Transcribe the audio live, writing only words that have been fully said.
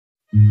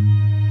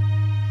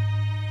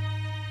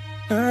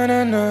Na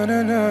na na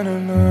na na na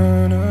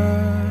na na.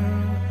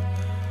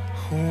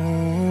 Ooh.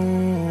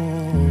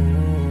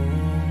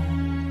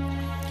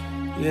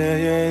 Yeah,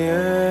 yeah,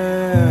 yeah.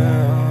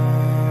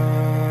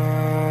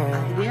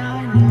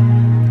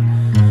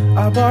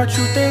 I bought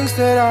you things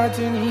that I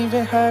didn't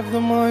even have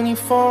the money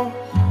for.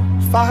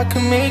 If I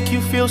could make you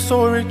feel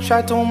so rich,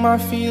 I don't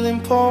mind feeling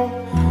poor.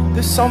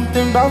 There's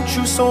something about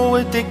you so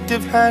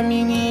addictive, had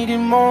me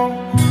needing more.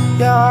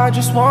 Yeah, I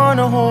just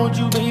wanna hold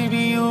you,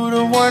 baby, you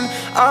the one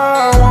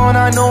I want.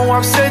 I know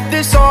I've said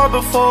this all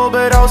before,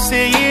 but I'll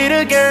say it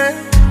again.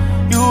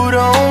 You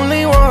the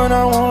only one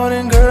I want,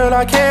 and girl,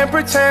 I can't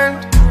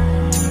pretend.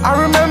 I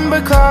remember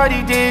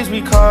cloudy days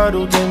we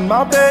cuddled in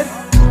my bed.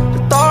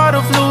 The thought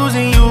of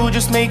losing you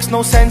just makes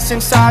no sense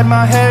inside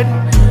my head.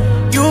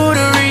 You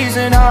the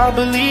reason I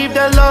believe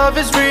that love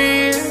is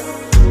real.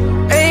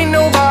 Ain't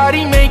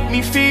nobody make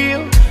me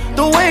feel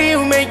the way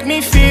you make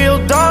me feel.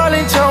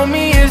 Darling, tell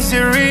me, is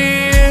it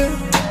real?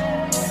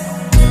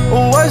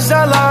 Or was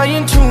I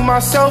lying to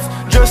myself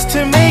just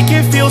to make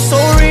it feel so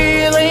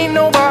real? Ain't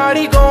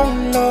nobody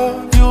gon'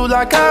 love you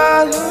like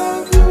I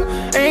love you.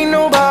 Ain't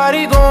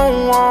nobody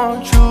gon'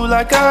 want you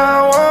like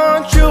I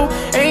want you.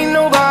 Ain't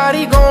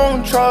nobody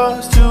gon'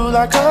 trust you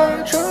like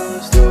I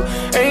trust you.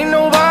 Ain't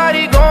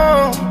nobody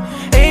gon',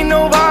 ain't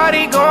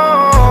nobody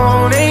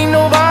gon', ain't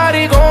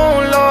nobody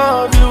gon'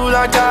 love you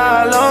like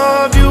I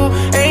love you.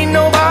 Ain't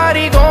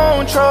nobody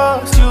gon'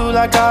 trust you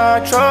like I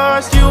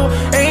trust you.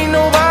 Ain't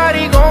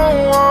nobody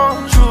gon'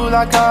 want you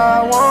like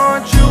I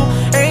want you.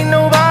 Ain't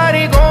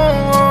nobody gon'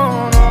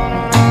 want.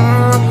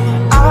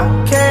 I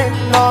can't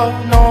love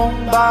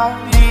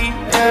nobody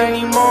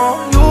anymore.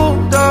 You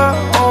the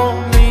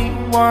only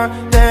one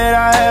that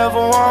I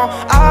ever want.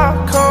 I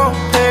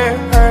compare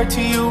her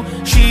to you,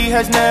 she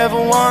has never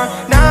won.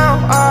 Now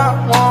I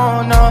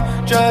wanna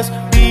just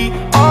be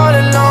all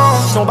alone.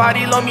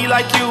 Nobody love me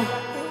like you,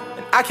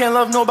 and I can't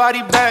love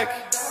nobody back.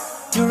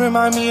 You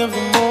remind me of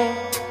the moon,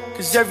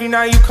 cause every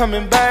night you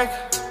coming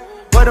back.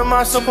 What am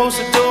I supposed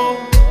to do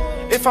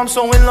if I'm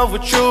so in love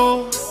with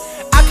you?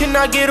 I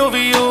cannot get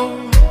over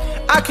you,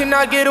 I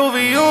cannot get over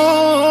you.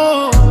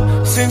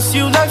 Since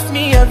you left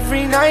me,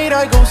 every night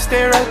I go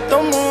stare at the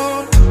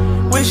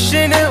moon,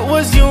 wishing it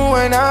was you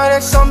and I,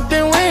 that's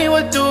something we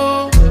would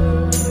do.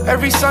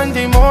 Every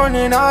Sunday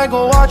morning I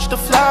go watch the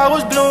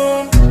flowers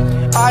bloom.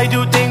 I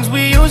do things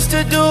we used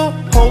to do,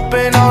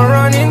 hoping I'll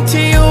run into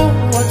you.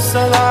 What's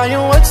a lie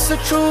and what's the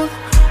truth?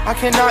 I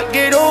cannot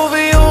get over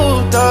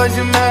you.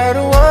 Doesn't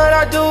matter what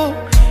I do,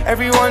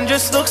 everyone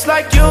just looks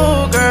like you.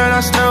 Girl,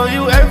 I smell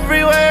you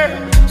everywhere,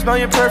 smell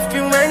your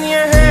perfume and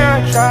your hair.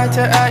 I try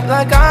to act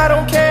like I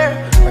don't care,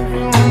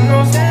 everyone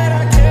knows that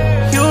I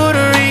care. You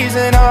the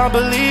reason I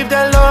believe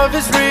that love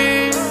is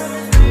real.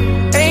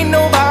 Ain't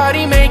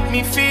nobody make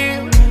me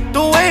feel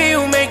the way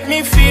you make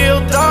me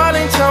feel.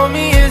 Darling, tell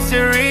me, is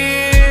it real?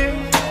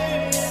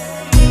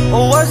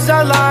 Or was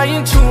I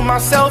lying to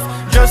myself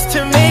just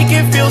to make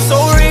it feel so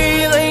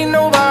real? Ain't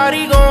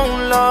nobody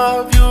gon'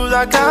 love you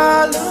like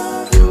I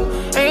love you.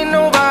 Ain't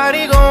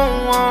nobody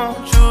gon'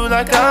 want you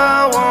like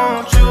I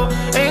want you.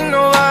 Ain't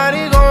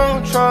nobody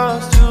gon'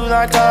 trust you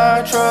like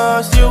I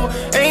trust you.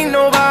 Ain't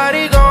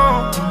nobody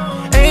gon',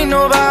 ain't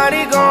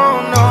nobody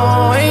gon'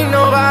 know. Ain't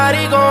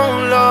nobody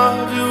gon'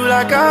 love you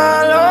like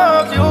I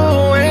love you.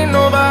 Ain't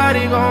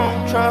nobody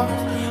gon' trust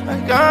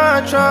like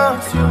I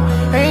trust you.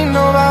 Ain't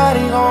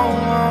nobody gon'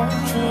 want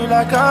you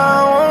like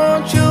I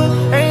want you.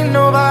 Ain't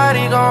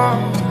nobody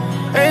gon',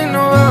 ain't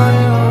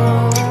nobody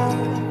gon'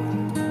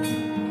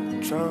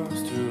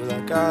 trust you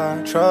like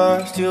I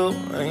trust you.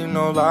 Ain't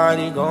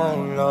nobody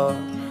gon' love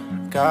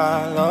like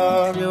I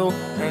love you.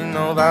 Ain't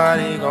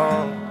nobody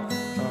gon',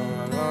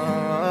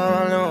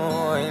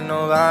 no, ain't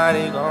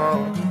nobody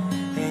gon',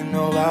 ain't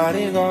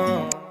nobody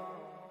gon'.